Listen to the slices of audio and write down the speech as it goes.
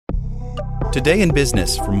Today in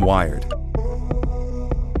Business from Wired.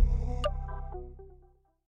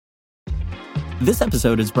 This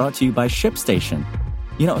episode is brought to you by ShipStation.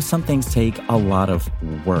 You know, some things take a lot of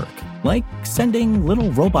work, like sending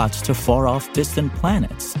little robots to far-off distant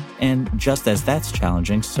planets. And just as that's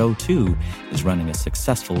challenging, so too is running a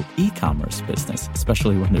successful e-commerce business,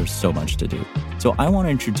 especially when there's so much to do. So I want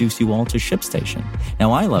to introduce you all to ShipStation.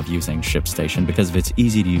 Now, I love using ShipStation because of its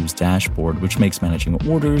easy-to-use dashboard, which makes managing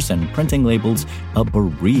orders and printing labels a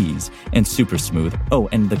breeze and super smooth. Oh,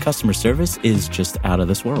 and the customer service is just out of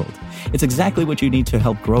this world. It's exactly what you need to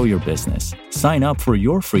help grow your business. Sign up for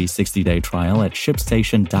your free 60-day trial at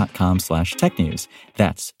shipstation.com/technews.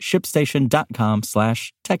 That's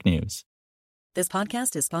shipstation.com/technews. This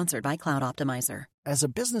podcast is sponsored by Cloud Optimizer. As a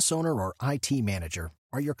business owner or IT manager,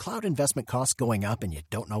 are your cloud investment costs going up and you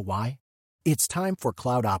don't know why? It's time for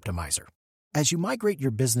Cloud Optimizer. As you migrate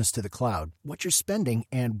your business to the cloud, what you're spending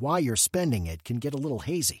and why you're spending it can get a little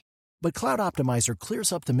hazy. But Cloud Optimizer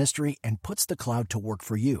clears up the mystery and puts the cloud to work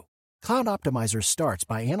for you. Cloud Optimizer starts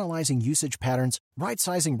by analyzing usage patterns,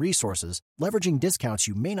 right-sizing resources, leveraging discounts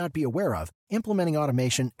you may not be aware of, implementing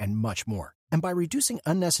automation, and much more. And by reducing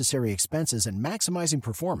unnecessary expenses and maximizing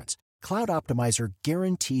performance, Cloud Optimizer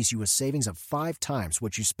guarantees you a savings of 5 times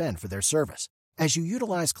what you spend for their service. As you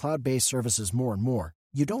utilize cloud-based services more and more,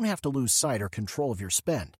 you don't have to lose sight or control of your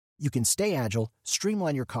spend. You can stay agile,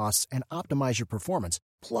 streamline your costs, and optimize your performance,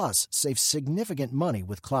 plus save significant money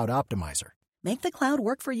with Cloud Optimizer. Make the cloud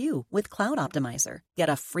work for you with Cloud Optimizer. Get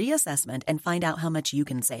a free assessment and find out how much you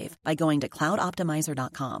can save by going to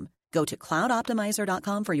cloudoptimizer.com. Go to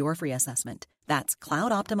cloudoptimizer.com for your free assessment. That's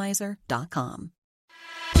cloudoptimizer.com.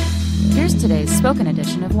 Here's today's spoken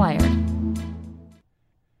edition of Wired.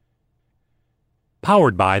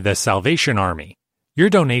 Powered by the Salvation Army. Your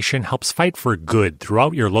donation helps fight for good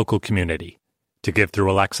throughout your local community. To give through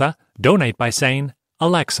Alexa, donate by saying,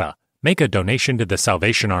 "Alexa, make a donation to the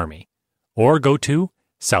Salvation Army." Or go to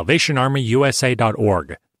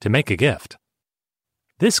salvationarmyusa.org to make a gift.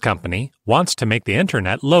 This company wants to make the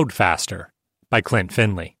internet load faster, by Clint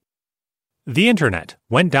Finley. The internet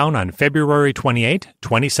went down on February 28,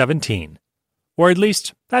 2017. Or at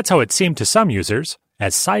least, that's how it seemed to some users,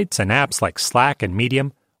 as sites and apps like Slack and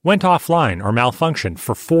Medium went offline or malfunctioned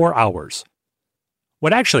for 4 hours.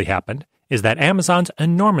 What actually happened is that Amazon's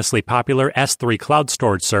enormously popular S3 cloud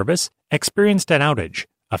storage service experienced an outage,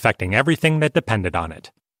 affecting everything that depended on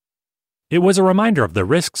it. It was a reminder of the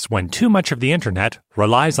risks when too much of the internet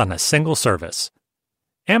relies on a single service.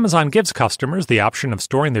 Amazon gives customers the option of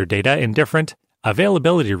storing their data in different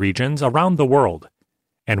availability regions around the world,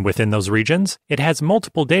 and within those regions, it has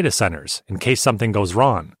multiple data centers in case something goes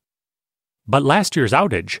wrong. But last year's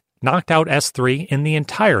outage knocked out S3 in the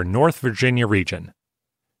entire North Virginia region.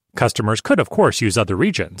 Customers could, of course, use other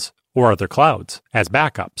regions or other clouds as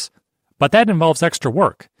backups, but that involves extra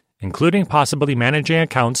work, including possibly managing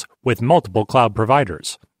accounts with multiple cloud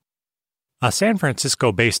providers. A San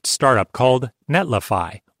Francisco-based startup called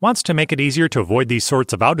Netlify wants to make it easier to avoid these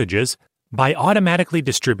sorts of outages by automatically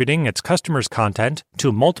distributing its customers' content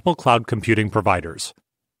to multiple cloud computing providers.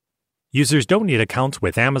 Users don't need accounts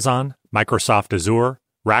with Amazon, Microsoft Azure,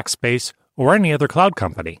 Rackspace, or any other cloud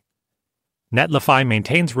company. Netlify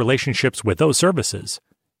maintains relationships with those services.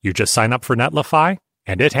 You just sign up for Netlify,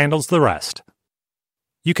 and it handles the rest.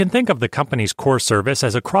 You can think of the company's core service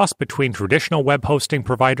as a cross between traditional web hosting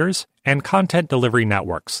providers and content delivery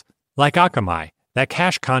networks, like Akamai, that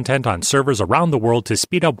cache content on servers around the world to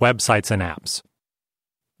speed up websites and apps.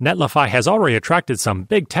 Netlify has already attracted some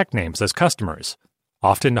big tech names as customers,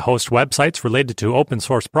 often to host websites related to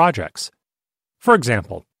open-source projects. For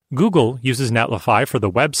example, Google uses Netlify for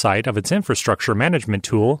the website of its infrastructure management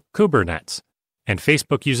tool, Kubernetes, and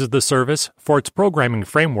Facebook uses the service for its programming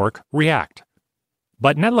framework, React.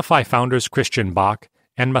 But Netlify founders Christian Bach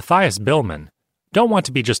and Matthias Billman don't want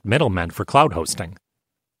to be just middlemen for cloud hosting.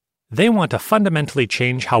 They want to fundamentally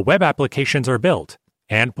change how web applications are built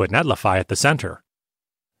and put Netlify at the center.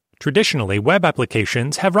 Traditionally, web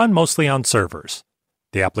applications have run mostly on servers.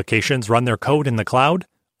 The applications run their code in the cloud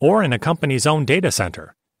or in a company's own data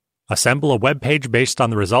center, assemble a web page based on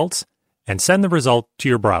the results, and send the result to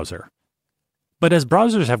your browser. But as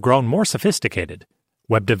browsers have grown more sophisticated,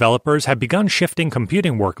 web developers have begun shifting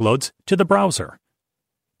computing workloads to the browser.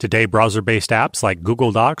 Today, browser-based apps like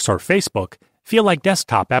Google Docs or Facebook feel like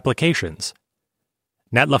desktop applications.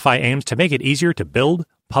 Netlify aims to make it easier to build,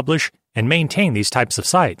 publish, and maintain these types of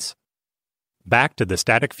sites. Back to the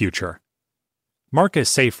static future.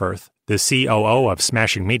 Marcus Seyferth, the COO of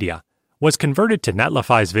Smashing Media, was converted to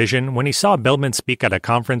Netlify's vision when he saw Billman speak at a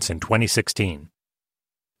conference in 2016.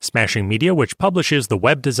 Smashing Media, which publishes the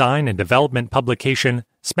web design and development publication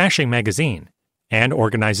Smashing Magazine and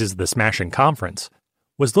organizes the Smashing Conference,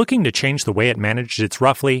 was looking to change the way it managed its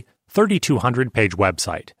roughly 3,200-page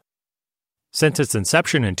website. Since its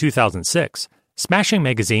inception in 2006, Smashing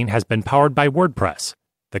Magazine has been powered by WordPress,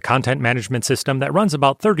 the content management system that runs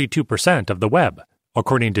about 32% of the web,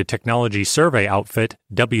 according to technology survey outfit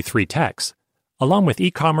W3Techs, along with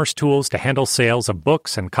e-commerce tools to handle sales of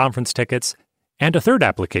books and conference tickets, and a third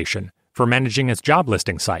application for managing its job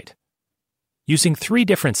listing site. Using 3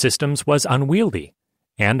 different systems was unwieldy,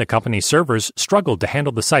 and the company's servers struggled to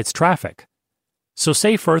handle the site's traffic. So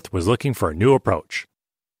SafeEarth was looking for a new approach.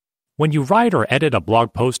 When you write or edit a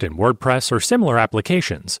blog post in WordPress or similar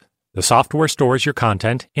applications, the software stores your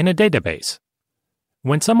content in a database.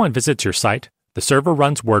 When someone visits your site, the server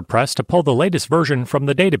runs WordPress to pull the latest version from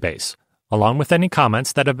the database, along with any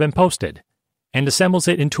comments that have been posted, and assembles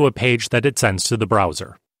it into a page that it sends to the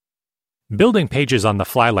browser. Building pages on the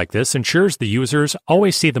fly like this ensures the users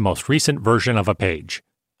always see the most recent version of a page,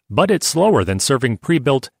 but it's slower than serving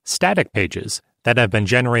pre-built static pages that have been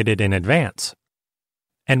generated in advance.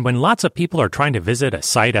 And when lots of people are trying to visit a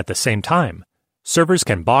site at the same time, servers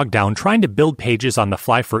can bog down trying to build pages on the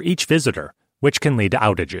fly for each visitor, which can lead to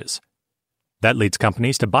outages. That leads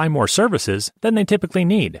companies to buy more services than they typically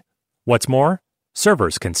need. What's more,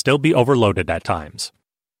 servers can still be overloaded at times.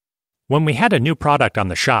 When we had a new product on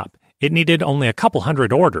the shop, it needed only a couple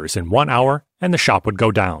hundred orders in 1 hour and the shop would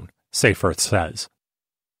go down, SafeEarth says.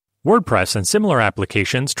 WordPress and similar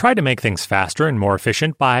applications try to make things faster and more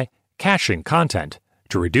efficient by caching content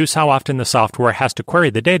to reduce how often the software has to query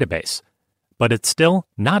the database, but it's still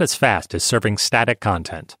not as fast as serving static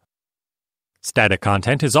content. Static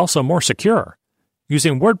content is also more secure.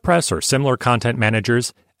 Using WordPress or similar content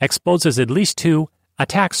managers exposes at least 2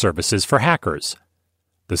 attack surfaces for hackers: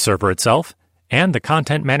 the server itself and the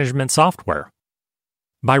content management software.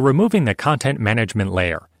 By removing the content management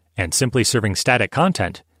layer and simply serving static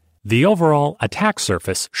content, the overall attack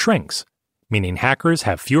surface shrinks, meaning hackers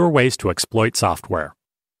have fewer ways to exploit software.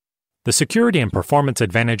 The security and performance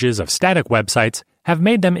advantages of static websites have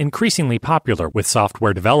made them increasingly popular with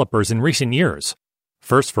software developers in recent years,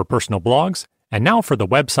 first for personal blogs and now for the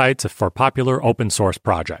websites for popular open-source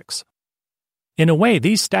projects. In a way,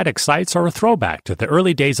 these static sites are a throwback to the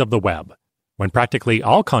early days of the web, when practically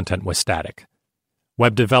all content was static.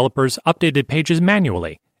 Web developers updated pages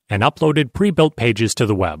manually and uploaded pre-built pages to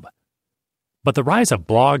the web. But the rise of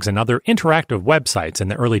blogs and other interactive websites in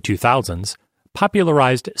the early 2000s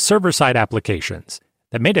popularized server-side applications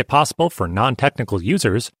that made it possible for non-technical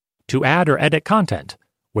users to add or edit content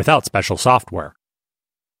without special software.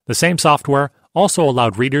 The same software also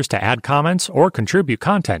allowed readers to add comments or contribute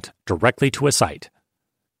content directly to a site.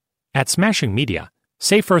 At Smashing Media,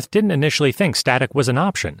 SafeEarth didn't initially think static was an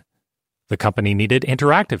option. The company needed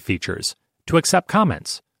interactive features to accept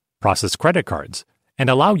comments, process credit cards, and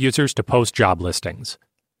allow users to post job listings.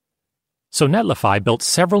 So Netlify built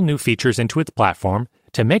several new features into its platform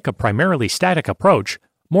to make a primarily static approach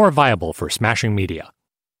more viable for Smashing Media.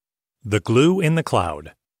 The glue in the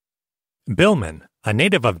cloud. Billman, a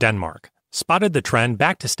native of Denmark, spotted the trend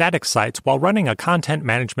back to static sites while running a content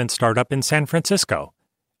management startup in San Francisco,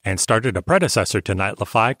 and started a predecessor to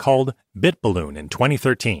Netlify called BitBalloon in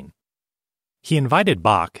 2013. He invited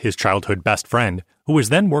Bach, his childhood best friend, who was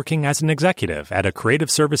then working as an executive at a creative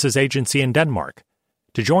services agency in Denmark,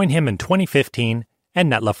 to join him in 2015,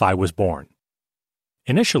 and Netlify was born.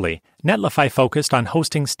 Initially, Netlify focused on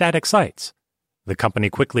hosting static sites. The company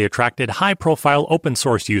quickly attracted high-profile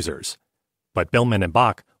open-source users. But Billman and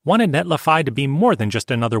Bach wanted Netlify to be more than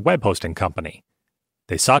just another web hosting company.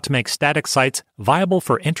 They sought to make static sites viable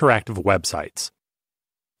for interactive websites.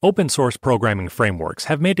 Open-source programming frameworks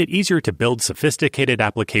have made it easier to build sophisticated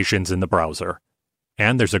applications in the browser.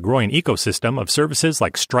 And there's a growing ecosystem of services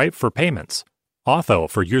like Stripe for payments, Auth0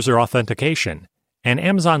 for user authentication, and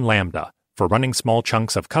Amazon Lambda for running small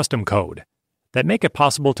chunks of custom code that make it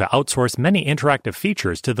possible to outsource many interactive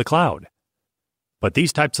features to the cloud. But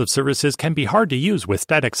these types of services can be hard to use with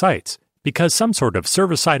static sites because some sort of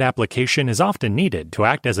server-side application is often needed to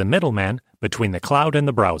act as a middleman between the cloud and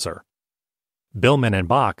the browser. Billman and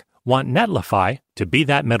Bach want Netlify to be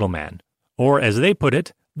that middleman, or as they put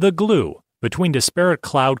it, the glue between disparate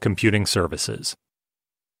cloud computing services.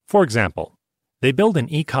 For example, they build an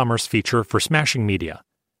e-commerce feature for Smashing Media,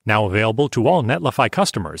 now available to all Netlify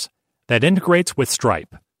customers, that integrates with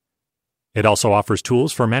Stripe. It also offers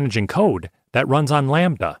tools for managing code that runs on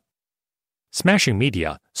Lambda. Smashing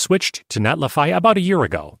Media switched to Netlify about a year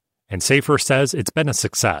ago, and SafeEarth says it's been a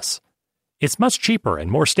success. It's much cheaper and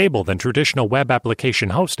more stable than traditional web application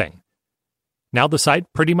hosting. Now the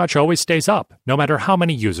site pretty much always stays up, no matter how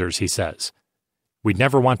many users, he says. We'd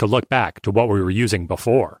never want to look back to what we were using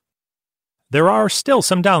before. There are still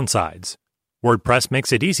some downsides. WordPress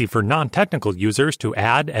makes it easy for non-technical users to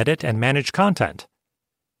add, edit, and manage content.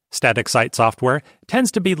 Static site software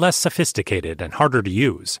tends to be less sophisticated and harder to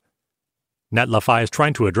use. Netlify is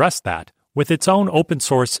trying to address that with its own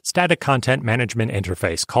open-source static content management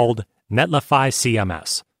interface called Netlify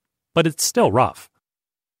CMS, but it's still rough.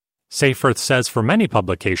 Saferth says for many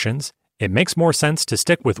publications, it makes more sense to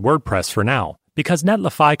stick with WordPress for now because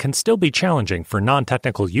Netlify can still be challenging for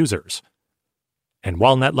non-technical users. And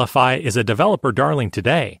while Netlify is a developer darling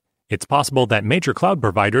today, it's possible that major cloud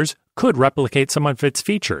providers could replicate some of its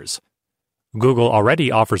features. Google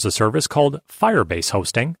already offers a service called Firebase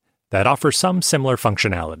Hosting that offers some similar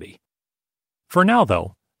functionality. For now,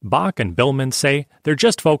 though, Bach and Billman say they're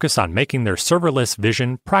just focused on making their serverless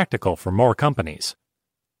vision practical for more companies.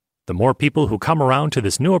 The more people who come around to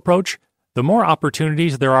this new approach, the more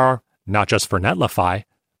opportunities there are, not just for Netlify,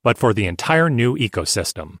 but for the entire new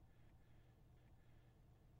ecosystem.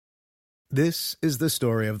 This is the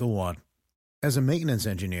story of the one. As a maintenance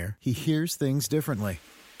engineer, he hears things differently.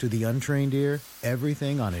 To the untrained ear,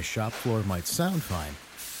 everything on his shop floor might sound fine,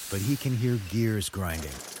 but he can hear gears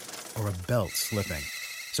grinding or a belt slipping.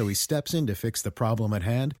 So he steps in to fix the problem at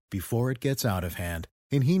hand before it gets out of hand.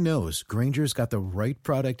 And he knows Grainger's got the right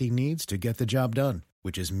product he needs to get the job done,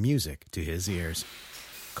 which is music to his ears.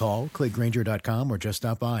 Call, click Grainger.com, or just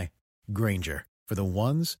stop by. Grainger, for the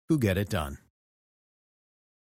ones who get it done.